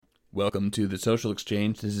Welcome to the Social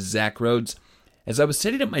Exchange. This is Zach Rhodes. As I was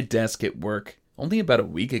sitting at my desk at work only about a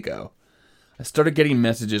week ago, I started getting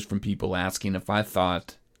messages from people asking if I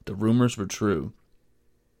thought the rumors were true.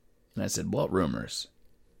 And I said, what rumors?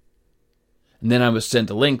 And then I was sent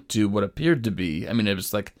a link to what appeared to be, it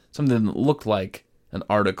was like something that looked like an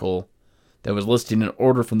article that was listing an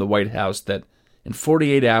order from the White House that in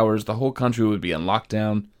 48 hours the whole country would be on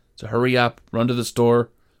lockdown. So hurry up, run to the store,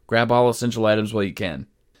 grab all essential items while you can.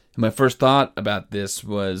 And my first thought about this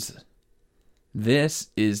was, this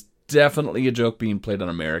is definitely a joke being played on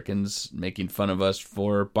Americans, making fun of us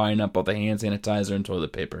for buying up all the hand sanitizer and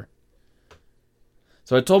toilet paper.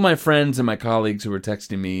 So I told my friends and my colleagues who were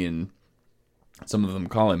texting me, and some of them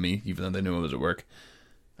calling me, even though they knew I was at work,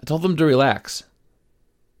 I told them to relax,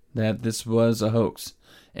 that this was a hoax.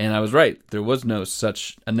 And I was right. There was no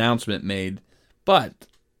such announcement made, but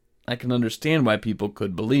I can understand why people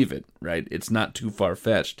could believe it, right? It's not too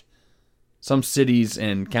far-fetched. Some cities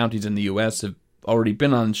and counties in the U.S. have already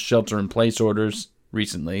been on shelter-in-place orders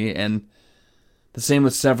recently, and the same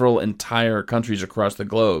with several entire countries across the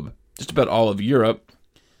globe. Just about all of Europe.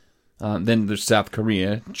 Then there's South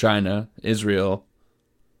Korea, China, Israel.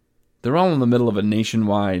 They're all in the middle of a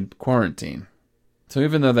nationwide quarantine. So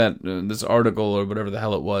even though that this article or whatever the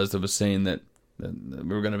hell it was that was saying that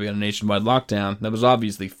we were going to be on a nationwide lockdown, that was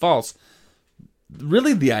obviously false.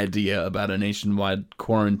 Really, the idea about a nationwide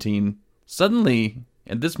quarantine suddenly,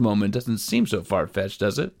 at this moment, doesn't seem so far-fetched,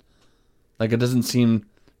 does it? Like, it doesn't seem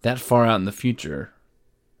that far out in the future.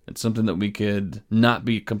 It's something that we could not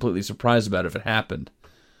be completely surprised about if it happened.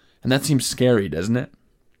 And that seems scary, doesn't it?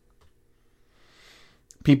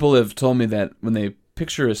 People have told me that when they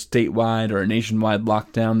picture a statewide or a nationwide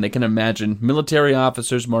lockdown, they can imagine military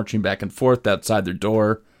officers marching back and forth outside their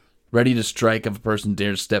door, ready to strike if a person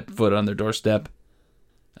dares step foot on their doorstep.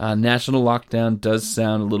 National lockdown does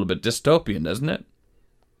sound a little bit dystopian, doesn't it?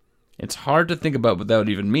 It's hard to think about what that would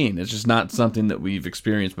even mean. It's just not something that we've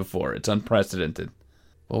experienced before. It's unprecedented.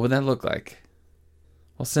 What would that look like?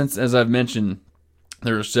 Well, since, as I've mentioned,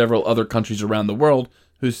 there are several other countries around the world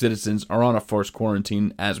whose citizens are on a forced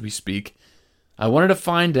quarantine as we speak, I wanted to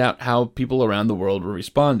find out how people around the world were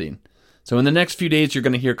responding. So in the next few days, you're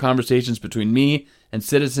going to hear conversations between me and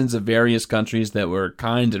citizens of various countries that were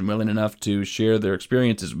kind and willing enough to share their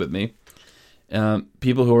experiences with me.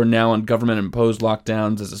 People who are now on government-imposed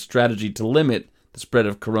lockdowns as a strategy to limit the spread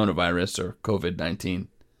of coronavirus or COVID-19.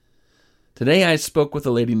 Today, I spoke with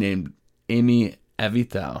a lady named Amy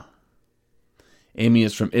Avital. Amy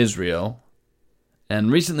is from Israel,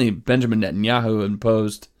 and recently Benjamin Netanyahu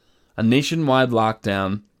imposed a nationwide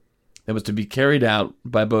lockdown that was to be carried out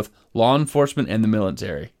by both law enforcement and the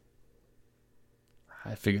military.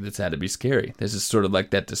 I figured this had to be scary. This is sort of like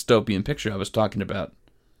that dystopian picture I was talking about.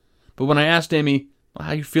 But when I asked Amy, well,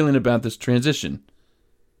 how are you feeling about this transition?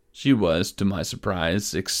 She was, to my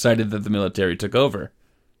surprise, excited that the military took over.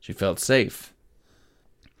 She felt safe.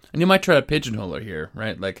 And you might try to pigeonhole her here,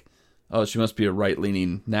 right? Like, oh, she must be a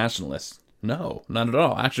right-leaning nationalist. No, not at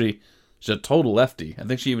all. Actually, she's a total lefty. I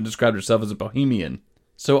think she even described herself as a bohemian.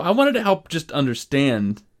 So I wanted to help just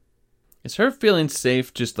understand, is her feeling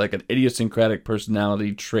safe just like an idiosyncratic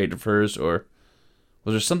personality trait of hers, or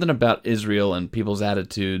was there something about Israel and people's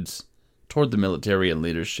attitudes toward the military and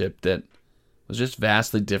leadership that was just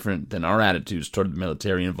vastly different than our attitudes toward the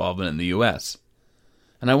military involvement in the U.S.?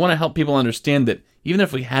 And I want to help people understand that even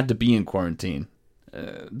if we had to be in quarantine,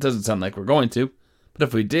 it doesn't sound like we're going to, but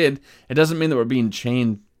if we did, it doesn't mean that we're being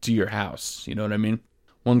chained to your house. You know what I mean?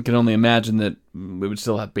 One can only imagine that we would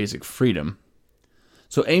still have basic freedom.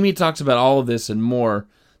 So Amy talks about all of this and more.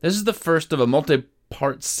 This is the first of a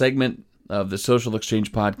multi-part segment of the Social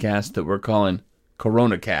Exchange podcast that we're calling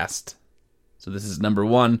CoronaCast. So this is number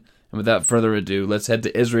 1, and without further ado, let's head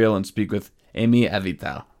to Israel and speak with Amy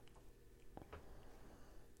Avital.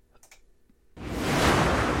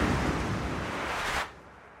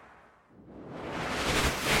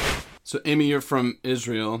 So Amy, you're from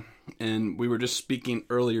Israel, and we were just speaking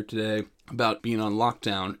earlier today about being on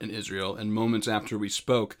lockdown in Israel, and moments after we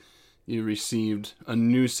spoke, you received a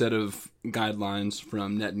new set of guidelines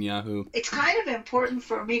from Netanyahu. It's kind of important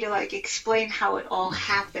for me to explain how it all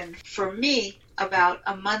happened. For me, about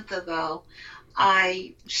a month ago,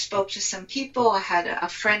 I spoke to some people. I had a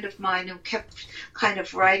friend of mine who kept kind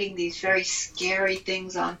of writing these very scary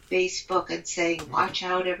things on Facebook and saying, watch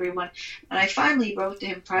out, everyone. And I finally wrote to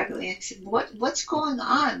him privately and I said, what's going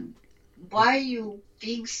on? Why are you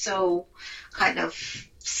being so kind of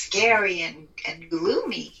scary and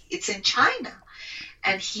gloomy? It's in China.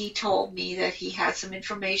 and he told me that he had some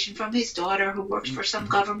information from his daughter who works for some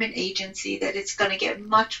government agency that it's going to get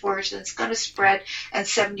much worse and it's going to spread and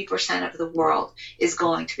 70% of the world is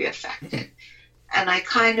going to be affected. And I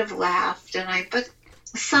kind of laughed, but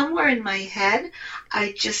somewhere in my head,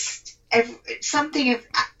 I just, every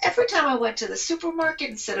time I went to the supermarket,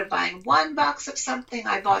 instead of buying one box of something,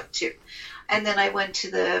 I bought two. And then I went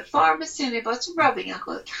to the pharmacy and I bought some rubbing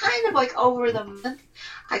alcohol. Kind of like over the month,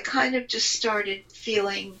 I kind of just started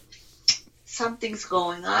feeling something's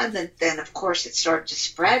going on. Then of course, it started to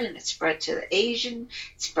spread, and it spread to the Asian,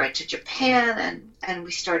 it spread to Japan, and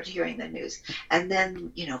we started hearing the news. And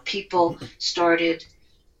then, people started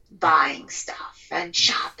buying stuff and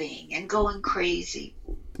shopping and going crazy.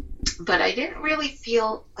 But I didn't really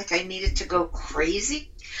feel like I needed to go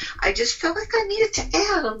crazy. I just felt like I needed to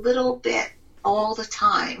add a little bit all the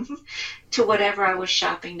time to whatever I was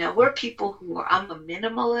shopping. Now, I'm a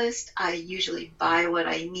minimalist. I usually buy what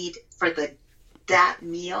I need for that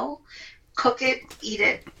meal, cook it, eat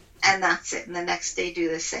it, and that's it. And the next day do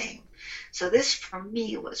the same. So this for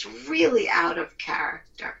me was really out of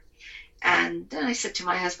character. And then I said to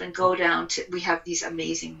my husband, we have these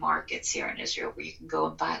amazing markets here in Israel where you can go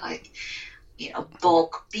and buy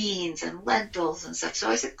bulk beans and lentils and stuff. So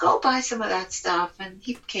I said, go buy some of that stuff. And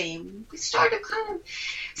he came. We started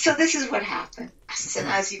so this is what happened. And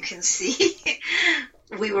as you can see,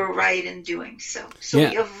 we were right in doing so. So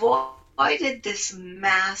we avoided this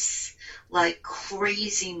mass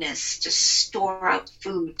craziness to store up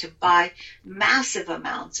food, to buy massive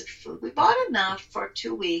amounts of food. We bought enough for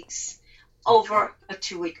 2 weeks over a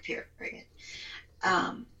 2-week period.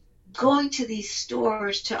 Going to these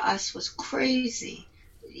stores to us was crazy.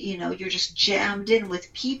 You're just jammed in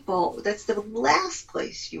with people. That's the last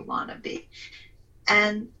place you want to be.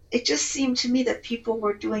 And it just seemed to me that people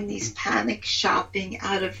were doing these panic shopping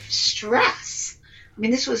out of stress. I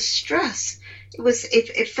mean, this was stress.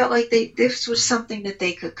 It felt like this was something that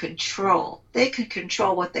they could control. They could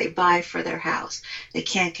control what they buy for their house. They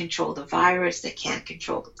can't control the virus. They can't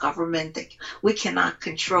control the government. We cannot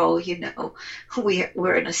control,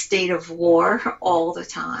 we're in a state of war all the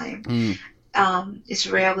time.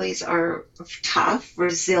 Israelis are tough,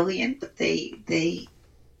 resilient, but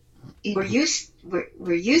we're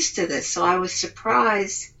used to this. So I was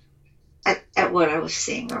surprised at what I was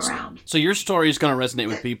seeing around. So your story is going to resonate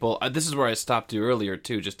with people. This is where I stopped you earlier,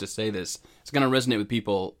 too, just to say this. It's going to resonate with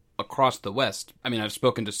people across the West. I mean, I've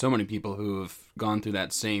spoken to so many people who have gone through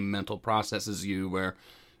that same mental process as you, where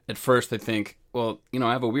at first they think, well,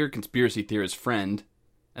 I have a weird conspiracy theorist friend.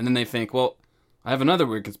 And then they think, well, I have another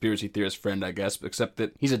weird conspiracy theorist friend, I guess, except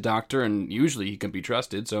that he's a doctor and usually he can be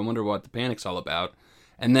trusted, so I wonder what the panic's all about.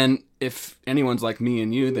 And then if anyone's like me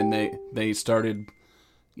and you, then they started...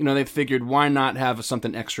 they figured, why not have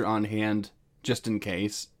something extra on hand just in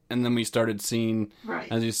case? And then we started seeing,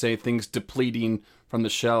 as you say, things depleting from the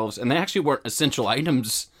shelves. And they actually weren't essential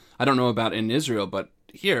items. I don't know about in Israel, but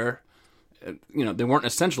here, they weren't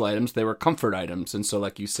essential items. They were comfort items. And so,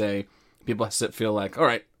 like you say, people feel like, all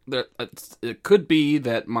right, it could be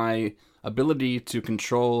that my ability to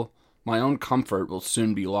control my own comfort will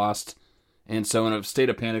soon be lost. And so in a state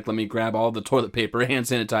of panic, let me grab all the toilet paper, hand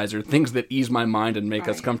sanitizer, things that ease my mind and make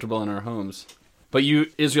us comfortable in our homes. But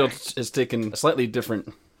Israel has taken a slightly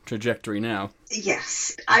different trajectory now.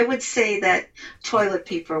 Yes. I would say that toilet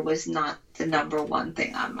paper was not the number one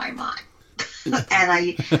thing on my mind.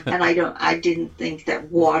 I didn't think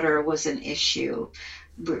that water was an issue.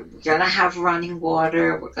 We're going to have running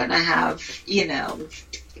water. We're going to have,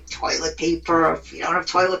 toilet paper. If you don't have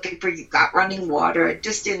toilet paper, you've got running water. It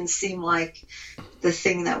just didn't seem like the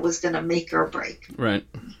thing that was going to make or break. Right.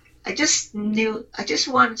 I just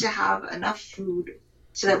wanted to have enough food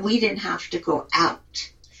so that we didn't have to go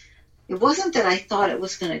out. It wasn't that I thought it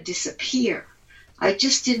was going to disappear. I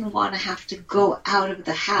just didn't want to have to go out of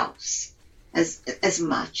the house as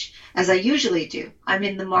much as I usually do. I'm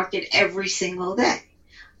in the market every single day.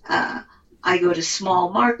 I go to small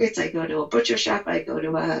markets. I go to a butcher shop. I go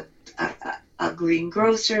to a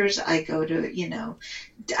greengrocer's. I go to,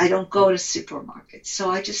 I don't go to supermarkets. So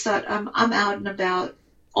I just thought I'm out and about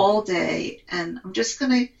all day, and I'm just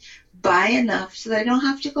going to buy enough so that I don't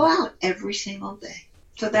have to go out every single day.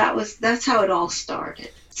 So that's how it all started.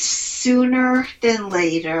 Sooner than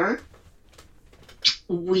later,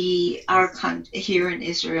 here in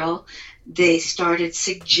Israel, they started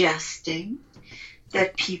suggesting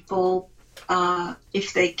that people,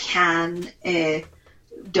 if they can,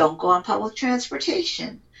 don't go on public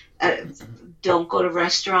transportation, don't go to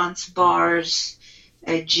restaurants, bars,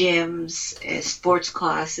 gyms, sports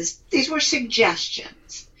classes. These were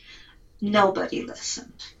suggestions. Nobody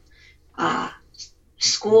listened.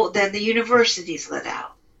 Then the universities let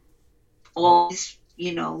out. All these,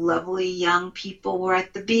 lovely young people were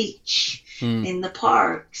at the beach, in the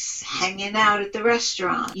parks, hanging out at the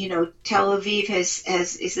restaurant. Tel Aviv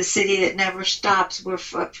is a city that never stops. We're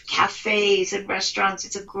for cafes and restaurants.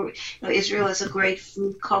 Israel has a great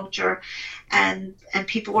food culture, and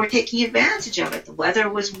people were taking advantage of it. The weather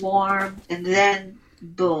was warm, and then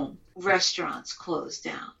boom, restaurants closed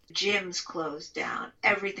down, gyms closed down,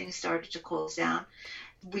 everything started to close down.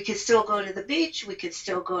 We could still go to the beach. We could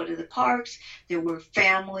still go to the parks. There were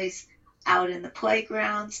families out in the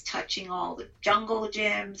playgrounds touching all the jungle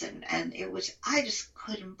gyms. And it was, I just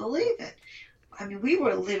couldn't believe it. I mean, we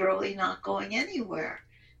were literally not going anywhere.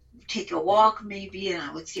 Take a walk maybe, and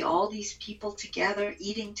I would see all these people together,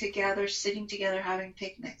 eating together, sitting together, having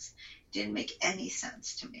picnics. Didn't make any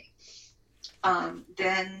sense to me.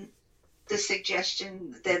 Then the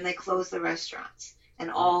suggestion, then they closed the restaurants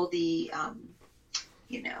and all the,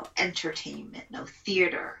 entertainment, no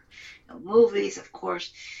theater, no movies, of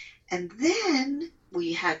course. And then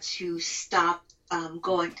we had to stop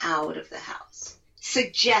going out of the house.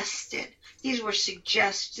 These were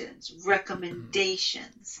suggestions,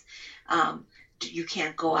 recommendations. You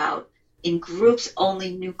can't go out in groups.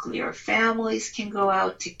 Only nuclear families can go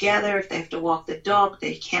out together. If they have to walk the dog,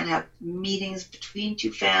 they can't have meetings between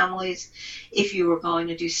two families. If you were going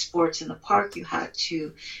to do sports in the park, you had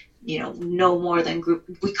to no more than group.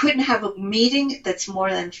 We couldn't have a meeting that's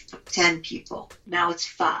more than 10 people. Now it's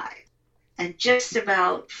 5. And just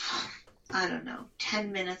about,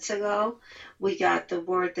 10 minutes ago, we got the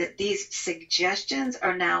word that these suggestions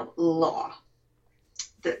are now law.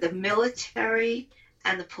 The military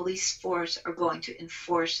and the police force are going to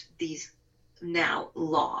enforce these now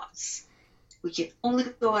laws. We can only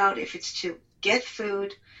go out if it's to get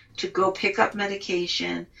food, to go pick up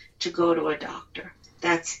medication, to go to a doctor.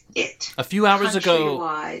 That's it. A few hours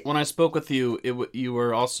ago, when I spoke with you, you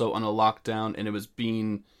were also on a lockdown, and it was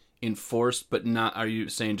being enforced, but not. Are you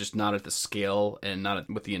saying just not at the scale and not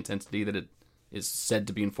with the intensity that it is said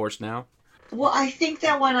to be enforced now? Well, I think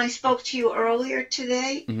that when I spoke to you earlier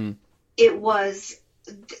today, mm-hmm. It was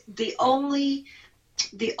the only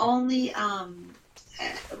the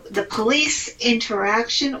police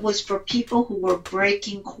interaction was for people who were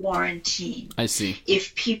breaking quarantine. I see.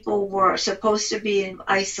 If people were supposed to be in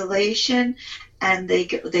isolation and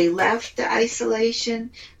they left the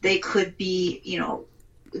isolation, they could be,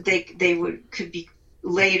 could be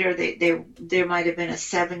later. There might have been a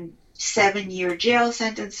 7-year jail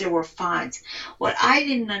sentence. There were fines. What I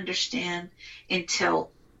didn't understand until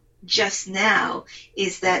just now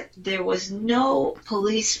is that there was no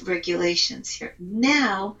police regulations here.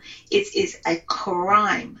 Now it is a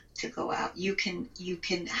crime to go out. You can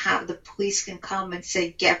have the police can come and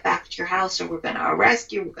say, get back to your house, or we're going to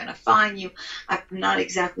arrest you, we're going to fine you. I'm not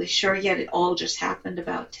exactly sure yet. It all just happened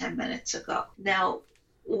about 10 minutes ago. Now,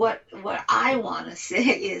 what I want to say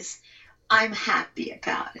is I'm happy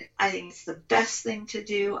about it. I think it's the best thing to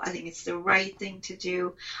do. I think it's the right thing to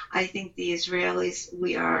do. I think the Israelis,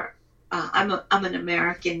 we are, I'm an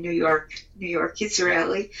American, New York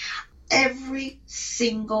Israeli. Every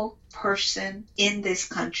single person in this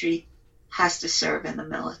country has to serve in the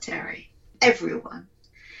military. Everyone.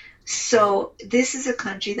 So this is a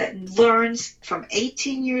country that learns from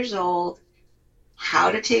 18 years old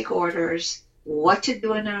how to take orders, what to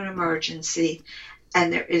do in an emergency,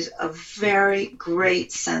 and there is a very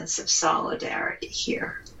great sense of solidarity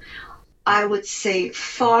here. I would say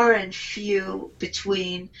far and few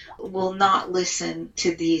between will not listen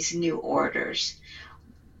to these new orders.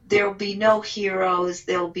 There will be no heroes.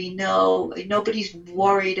 There will be nobody's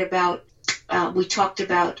worried about, we talked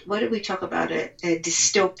about, what did we talk about? A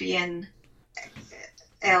dystopian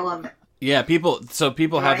element. Yeah, people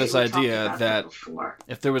Right? have this We talked idea about that before.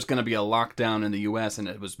 if there was going to be a lockdown in the U.S. and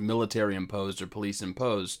it was military imposed or police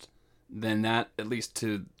imposed, then that, at least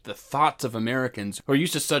to the thoughts of Americans who are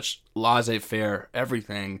used to such laissez-faire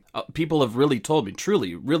everything, people have really told me,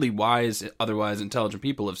 truly, really wise, otherwise intelligent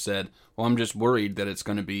people have said, well, I'm just worried that it's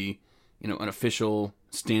going to be, an official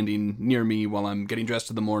standing near me while I'm getting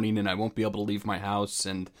dressed in the morning and I won't be able to leave my house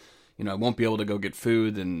and, I won't be able to go get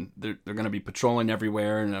food and they're going to be patrolling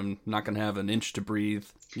everywhere and I'm not going to have an inch to breathe.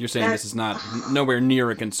 You're saying this is nowhere near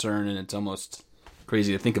a concern, and it's almost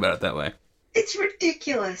crazy to think about it that way. It's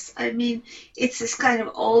ridiculous. I mean, it's this kind of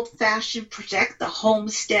old-fashioned protect the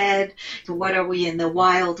homestead. What are we in the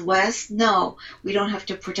Wild West? No, we don't have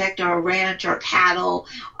to protect our ranch, our cattle,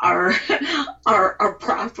 our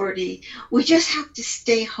property. We just have to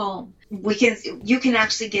stay home. You can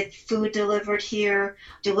actually get food delivered here.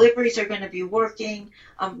 Deliveries are going to be working.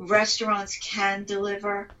 Restaurants can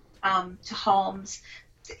deliver. to homes.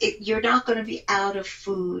 You're not going to be out of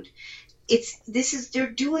food. They're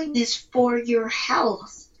doing this for your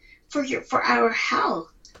health, for our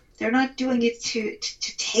health. They're not doing it to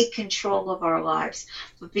take control of our lives.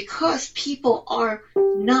 But because people are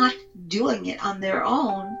not doing it on their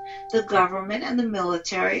own, the government and the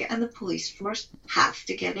military and the police force have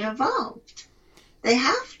to get involved. They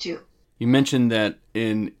have to. You mentioned that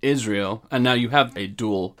in Israel, and now you have a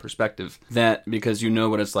dual perspective, that because you know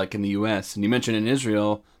what it's like in the U.S., and you mentioned in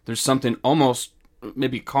Israel, there's something almost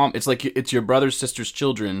maybe calm. It's like it's your brother's sister's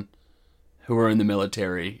children who are in the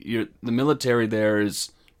military. The military there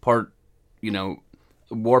is part,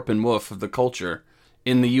 warp and woof of the culture.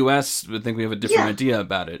 In the U.S., I think we have a different idea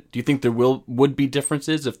about it. Do you think there would be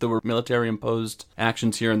differences if there were military-imposed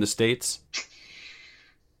actions here in the States?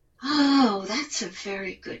 Oh, that's a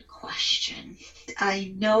very good question.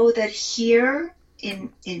 I know that here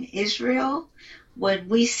in Israel, when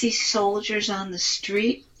we see soldiers on the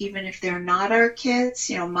street, even if they're not our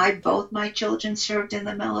kids, both my children served in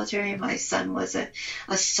the military. My son was a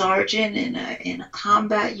sergeant in a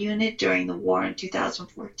combat unit during the war in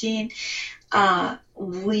 2014.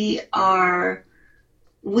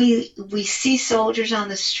 We see soldiers on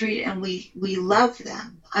the street and we love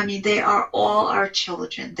them. I mean, they are all our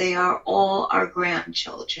children. They are all our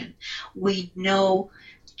grandchildren. We know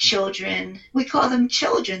children. We call them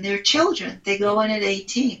children. They're children. They go in at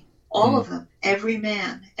 18. All of them. Every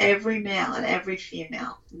man, every male, and every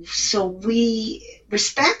female. So we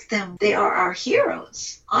respect them. They are our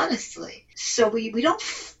heroes, honestly. So we don't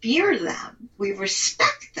fear them. We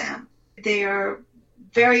respect them. They are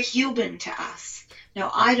very human to us. Now,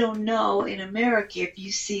 I don't know in America if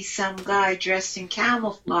you see some guy dressed in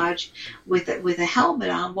camouflage with a helmet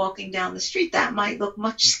on walking down the street, that might look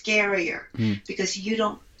much scarier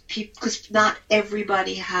because not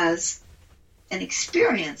everybody has an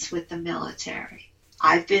experience with the military.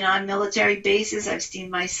 I've been on military bases. I've seen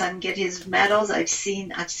my son get his medals. I've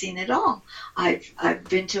seen it all. I've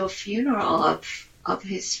been to a funeral of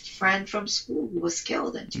his friend from school who was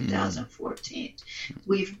killed in 2014.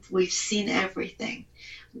 We've seen everything.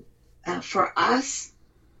 For us,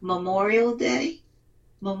 Memorial Day,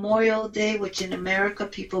 which in America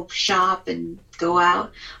people shop and go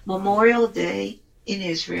out, Memorial Day in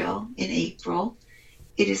Israel in April,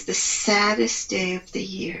 it is the saddest day of the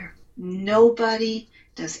year. Nobody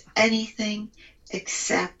does anything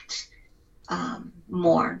except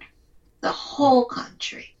mourn. The whole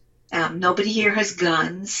country. Nobody here has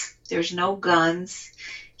guns. There's no guns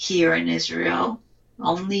here in Israel.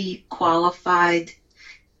 Only qualified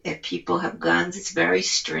people have guns. It's very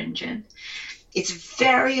stringent. It's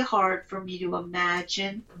very hard for me to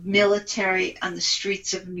imagine military on the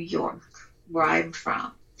streets of New York, where I'm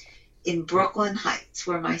from, in Brooklyn Heights,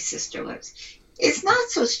 where my sister lives. It's not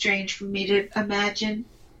so strange for me to imagine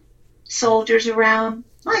soldiers around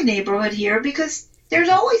my neighborhood here because there's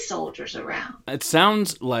always soldiers around. It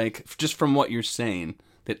sounds like, just from what you're saying,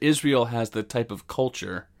 that Israel has the type of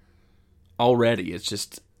culture already. It's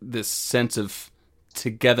just this sense of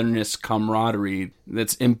togetherness, camaraderie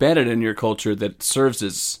that's embedded in your culture that serves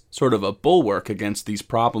as sort of a bulwark against these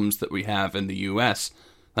problems that we have in the U.S.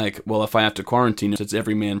 Like, well, if I have to quarantine, it's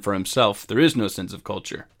every man for himself. There is no sense of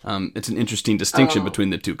culture. It's an interesting distinction between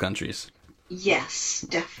the two countries. Yes,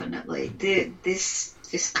 definitely.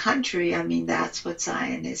 This country, I mean, that's what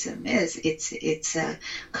Zionism is. It's a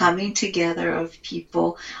coming together of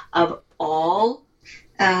people of all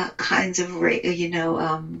kinds of,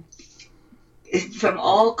 from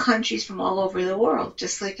all countries, from all over the world,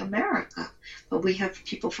 just like America. But we have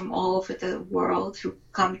people from all over the world who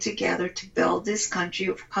come together to build this country,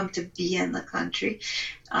 who've come to be in the country.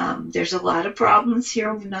 There's a lot of problems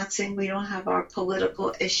here. We're not saying we don't have our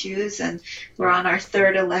political issues, and we're on our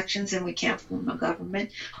third elections and we can't form a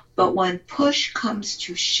government. But when push comes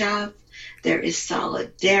to shove, there is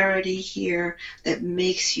solidarity here that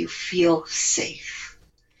makes you feel safe.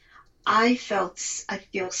 I feel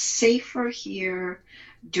safer here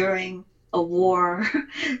during a war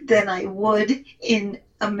than I would in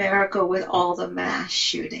America with all the mass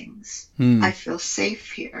shootings. I feel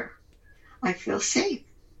safe here. I feel safe.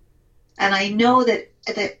 And I know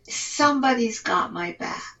that somebody's got my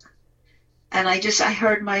back. And I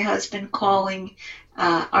heard my husband calling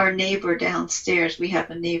our neighbor downstairs. We have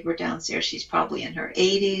a neighbor downstairs. She's probably in her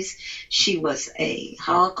 80s. She was a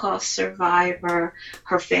Holocaust survivor.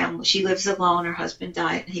 Her family, she lives alone. Her husband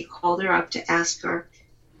died. And he called her up to ask her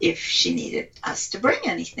if she needed us to bring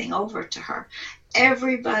anything over to her.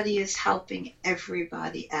 Everybody is helping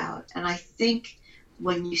everybody out. And I think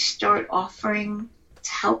when you start offering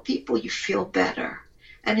to help people, you feel better.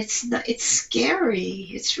 And it's scary.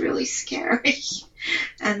 It's really scary.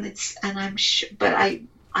 And I'm sure, but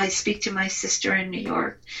I speak to my sister in New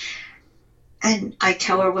York, and I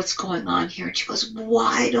tell her what's going on here, and she goes,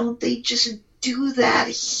 "Why don't they just do that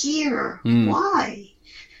here? Why?"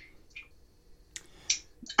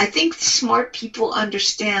 I think smart people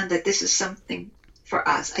understand that this is something for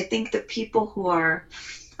us. I think the people who are,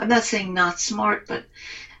 I'm not saying not smart, but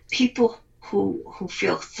people who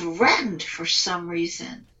feel threatened for some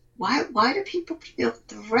reason. Why do people feel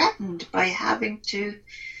threatened by having to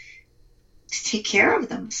take care of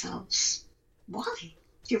themselves? Why? Do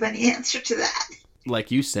you have any answer to that?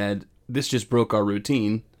 Like you said, this just broke our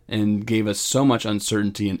routine and gave us so much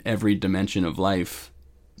uncertainty in every dimension of life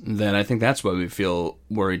that I think that's why we feel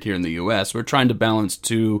worried here in the U.S. We're trying to balance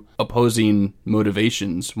two opposing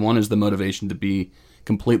motivations. One is the motivation to be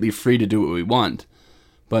completely free to do what we want,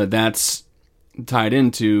 but that's tied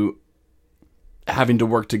into having to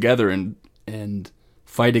work together and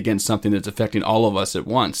fight against something that's affecting all of us at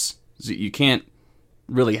once. You can't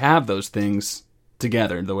really have those things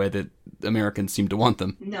together the way that Americans seem to want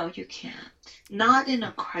them. No, you can't. Not in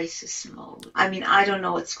a crisis mode. I mean, I don't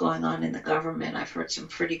know what's going on in the government. I've heard some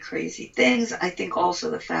pretty crazy things. I think also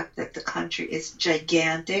the fact that the country is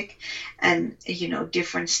gigantic and,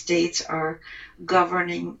 different states are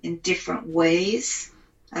governing in different ways.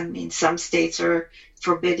 I mean, some states are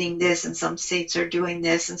forbidding this and some states are doing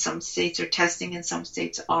this and some states are testing and some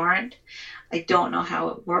states aren't. I don't know how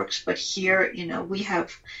it works, but here, we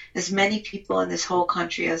have as many people in this whole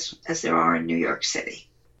country as there are in New York City.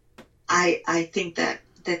 I think that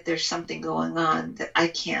there's something going on that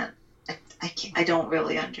I don't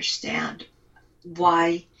really understand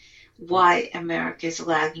why America is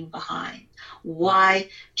lagging behind. Why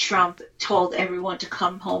Trump told everyone to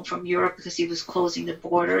come home from Europe because he was closing the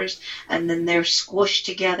borders, and then they're squished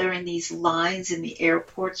together in these lines in the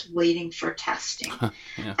airports waiting for testing.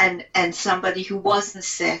 Yeah. And somebody who wasn't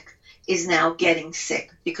sick is now getting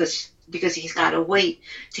sick because he's got to wait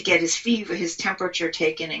to get his temperature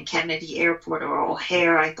taken in Kennedy Airport or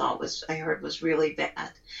O'Hare. I heard was really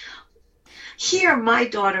bad. Here, my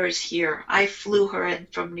daughter is here. I flew her in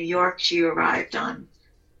from New York. She arrived on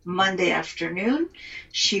Monday afternoon.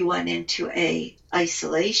 She went into a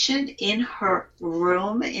isolation in her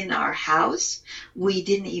room in our house. We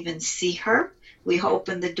didn't even see her. We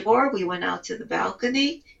opened the door. We went out to the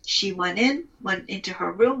balcony. She went into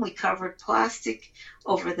her room. We covered plastic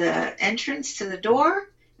over the entrance to the door,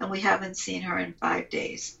 and we haven't seen her in 5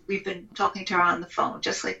 days. We've been talking to her on the phone,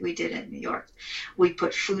 just like we did in New York. We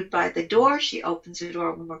put food by the door. She opens the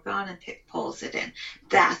door when we're gone and pulls it in.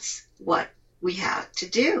 That's what we have to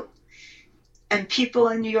do. And people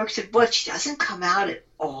in New York said, "What, she doesn't come out at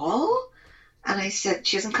all?" And I said,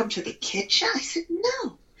 "She doesn't come to the kitchen?" I said,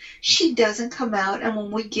 "No. She doesn't come out, and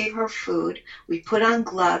when we give her food, we put on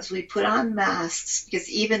gloves, we put on masks, because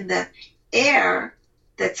even the air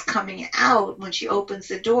that's coming out when she opens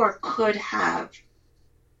the door could have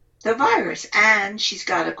the virus, and she's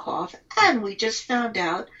got a cough." And we just found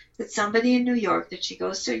out that somebody in New York that she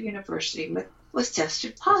goes to a university with was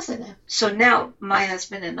tested positive. So now my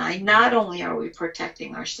husband and I, not only are we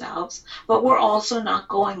protecting ourselves, but we're also not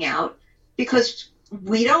going out because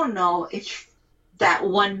we don't know if that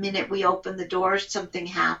 1 minute we open the doors, something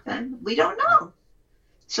happened. We don't know.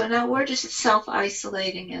 So now we're just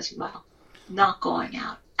self-isolating as well, not going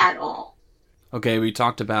out at all. Okay, we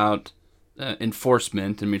talked about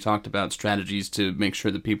enforcement, and we talked about strategies to make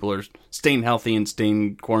sure that people are staying healthy and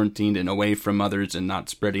staying quarantined and away from others and not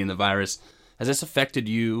spreading the virus. Has this affected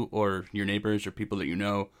you or your neighbors or people that you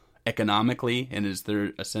know economically? And is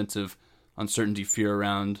there a sense of uncertainty, fear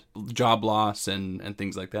around job loss and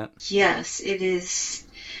things like that? Yes, it is.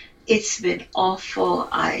 It's been awful.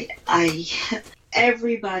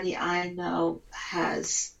 Everybody I know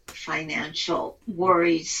has financial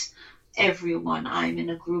worries. Everyone. I'm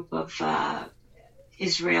in a group of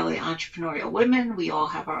Israeli entrepreneurial women. We all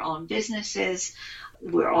have our own businesses.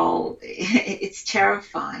 It's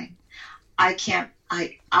terrifying.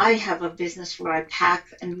 I have a business where I pack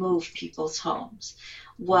and move people's homes.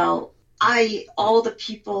 Well, all the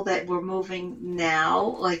people that we're moving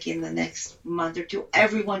now, like in the next month or two,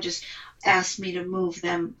 everyone just asked me to move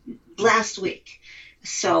them last week.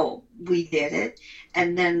 So we did it.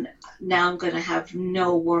 And then now I'm going to have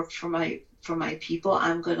no work for my people.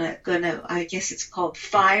 I'm gonna I guess it's called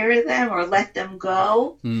fire them or let them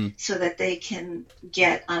go so that they can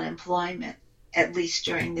get unemployment, at least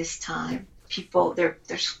during this time. People,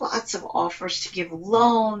 there's lots of offers to give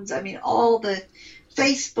loans. I mean, all the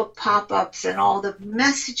Facebook pop-ups and all the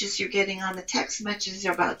messages you're getting on the text messages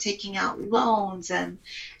about taking out loans and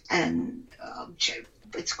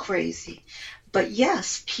it's crazy. But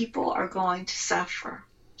yes, people are going to suffer.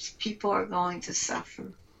 People are going to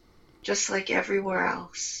suffer, just like everywhere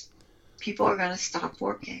else. People are going to stop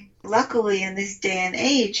working. Luckily, in this day and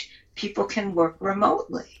age, people can work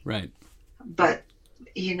remotely. Right. But,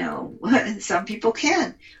 some people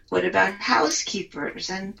can. What about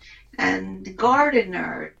housekeepers and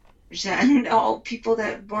gardeners and all people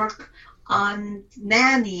that work on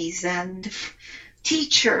nannies and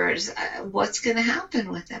teachers? What's going to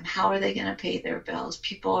happen with them? How are they going to pay their bills?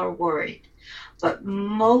 People are worried. But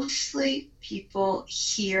mostly people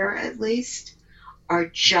here, at least, are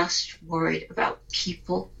just worried about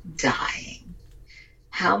people dying.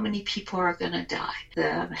 How many people are going to die?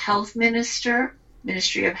 The health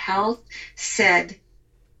Ministry of Health, said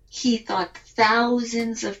he thought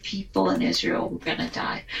thousands of people in Israel were going to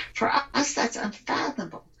die. For us, that's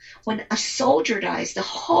unfathomable. When a soldier dies, the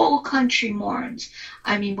whole country mourns.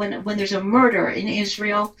 I mean, when there's a murder in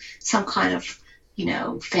Israel, some kind of,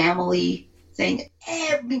 family thing,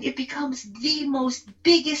 it becomes the most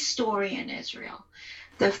biggest story in Israel.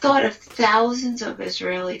 The thought of thousands of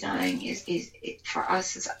Israeli dying is for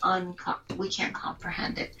us is we can't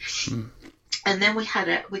comprehend it. Mm. And then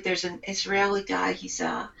there's an Israeli guy.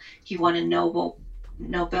 He won a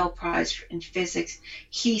Nobel Prize in physics.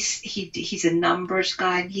 He's a numbers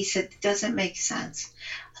guy, and he said it doesn't make sense.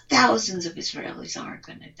 Thousands of Israelis aren't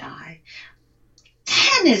going to die.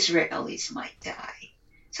 10 Israelis might die.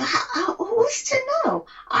 So who's to know?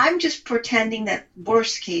 I'm just pretending that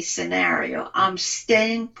worst case scenario. I'm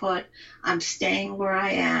staying put. I'm staying where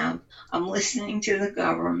I am. I'm listening to the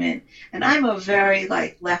government. And I'm a very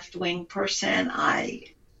left-wing person.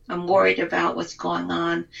 I'm worried about what's going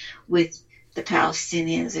on with the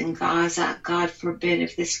Palestinians in Gaza. God forbid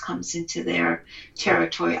if this comes into their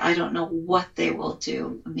territory. I don't know what they will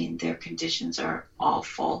do. I mean, their conditions are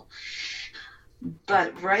awful.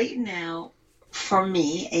 But right now, for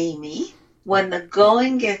me, Amy, when the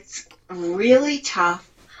going gets really tough,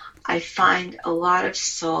 I find a lot of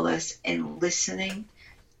solace in listening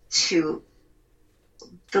to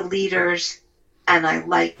the leaders, and I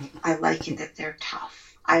like it that they're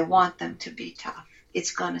tough. I want them to be tough.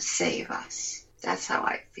 It's going to save us. That's how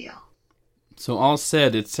I feel. So all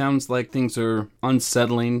said, it sounds like things are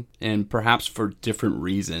unsettling, and perhaps for different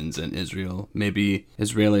reasons in Israel. Maybe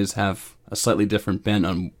Israelis have a slightly different bent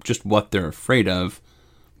on just what they're afraid of.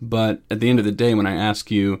 But at the end of the day, when I ask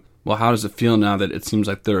you, well, how does it feel now that it seems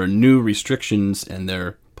like there are new restrictions and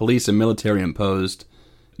they're police and military imposed,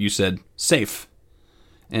 you said safe.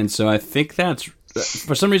 And so I think that's,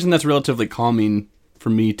 for some reason, that's relatively calming for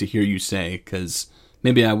me to hear you say, because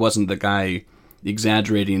maybe I wasn't the guy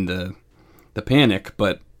exaggerating the panic,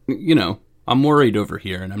 but, I'm worried over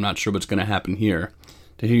here and I'm not sure what's going to happen here.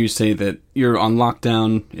 To hear you say that you're on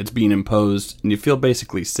lockdown, it's being imposed, and you feel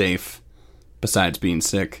basically safe, besides being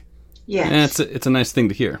sick. Yes. It's a nice thing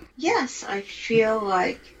to hear. Yes, I feel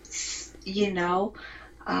like,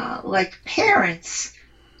 like parents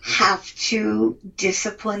have to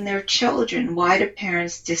discipline their children. Why do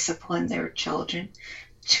parents discipline their children?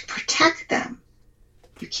 To protect them.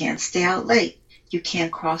 You can't stay out late. You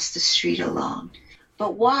can't cross the street alone.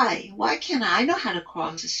 But why? Why can't I know how to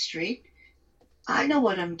cross the street? I know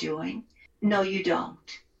what I'm doing. No, you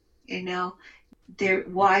don't.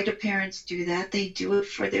 Why do parents do that? They do it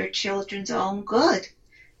for their children's own good.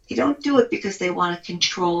 They don't do it because they want to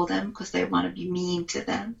control them, because they want to be mean to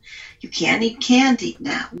them. You can't eat candy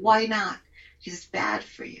now. Why not? Because it's bad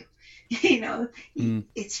for you.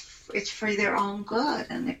 It's for their own good.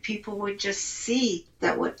 And if people would just see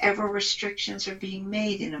that whatever restrictions are being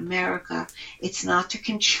made in America, it's not to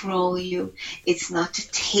control you. It's not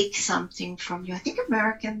to take something from you. I think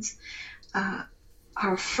Americans are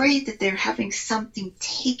afraid that they're having something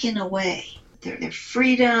taken away. Their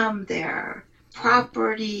freedom, their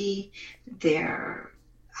property,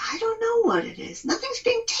 I don't know what it is. Nothing's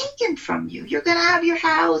being taken from you. You're going to have your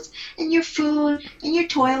house and your food and your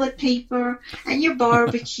toilet paper and your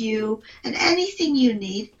barbecue and anything you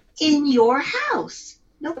need in your house.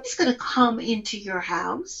 Nobody's going to come into your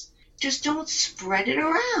house. Just don't spread it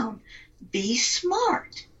around. Be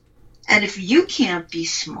smart. And if you can't be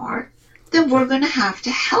smart, then we're going to have to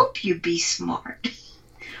help you be smart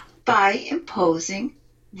by imposing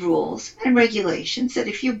rules and regulations that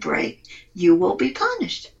if you break, you will be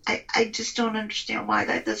punished. I just don't understand why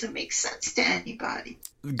that doesn't make sense to anybody.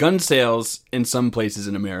 Gun sales in some places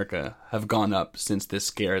in America have gone up since this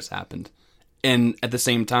scare has happened. And at the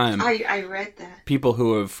same time, I read that. People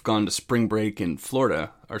who have gone to spring break in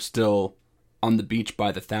Florida are still on the beach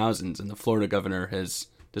by the thousands, and the Florida governor has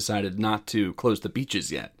decided not to close the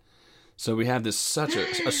beaches yet. So we have this such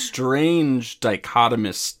a strange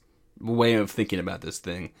dichotomous way of thinking about this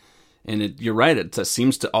thing. And you're right, it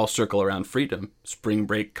seems to all circle around freedom. Spring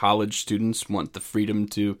break college students want the freedom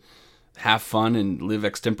to have fun and live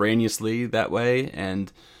extemporaneously that way,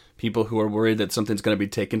 and people who are worried that something's going to be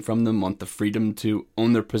taken from them want the freedom to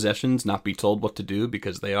own their possessions, not be told what to do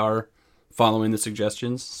because they are following the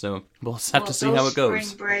suggestions. So we'll have to see how it goes.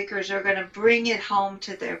 Spring breakers are going to bring it home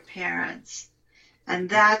to their parents. And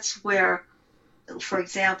that's where, for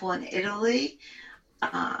example, in Italy,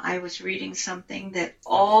 I was reading something that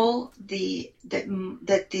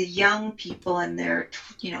that the young people in their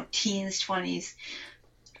teens, 20s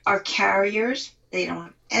are carriers. They don't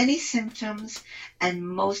have any symptoms, and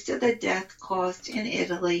most of the death caused in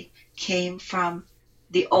Italy came from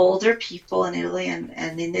the older people in Italy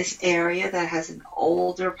and in this area that has an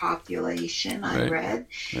older population. I read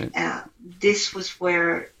this was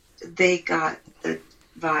where they got the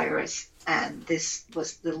virus, and this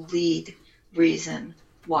was the lead reason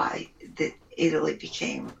why Italy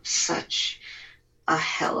became such a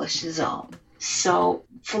hellish zone. So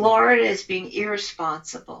Florida is being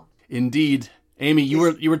irresponsible. Indeed. Amy, you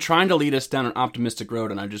were trying to lead us down an optimistic road,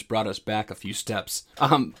 and I just brought us back a few steps.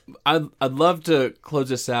 I'd love to close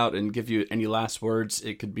this out and give you any last words.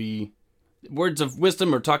 It could be words of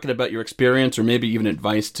wisdom or talking about your experience, or maybe even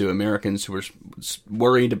advice to Americans who are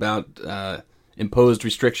worried about imposed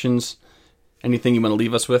restrictions. Anything you want to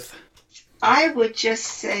leave us with? I would just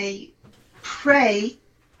say pray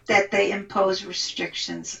that they impose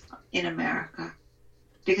restrictions in America,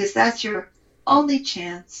 because that's your only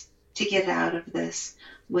chance to get out of this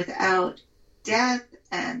without death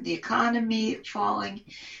and the economy falling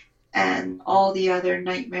and all the other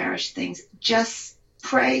nightmarish things. Just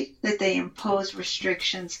pray that they impose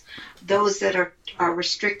restrictions. Those that are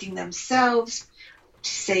restricting themselves, to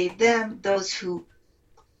save them. Those who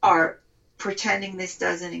are pretending this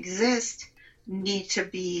doesn't exist need to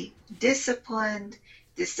be disciplined.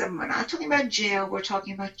 We're not talking about jail. We're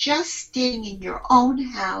talking about just staying in your own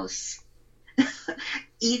house,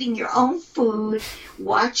 eating your own food,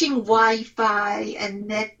 watching Wi-Fi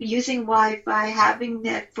and using Wi-Fi, having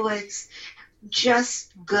Netflix.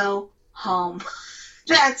 Just go home.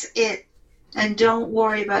 That's it. And don't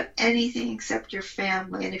worry about anything except your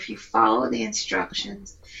family. And if you follow the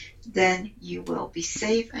instructions, then you will be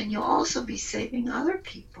safe, and you'll also be saving other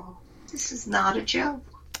people. This is not a joke.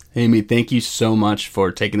 Amy, thank you so much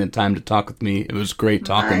for taking the time to talk with me. It was great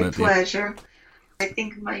talking with you. My pleasure. I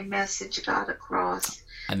think my message got across.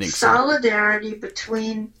 I think Solidarity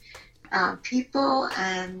between people,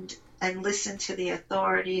 and listen to the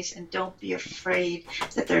authorities, and don't be afraid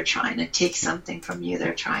that they're trying to take something from you.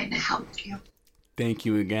 They're trying to help you. Thank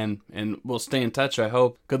you again, and we'll stay in touch, I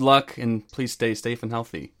hope. Good luck, and please stay safe and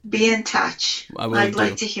healthy. Be in touch. I'd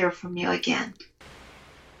like to hear from you again.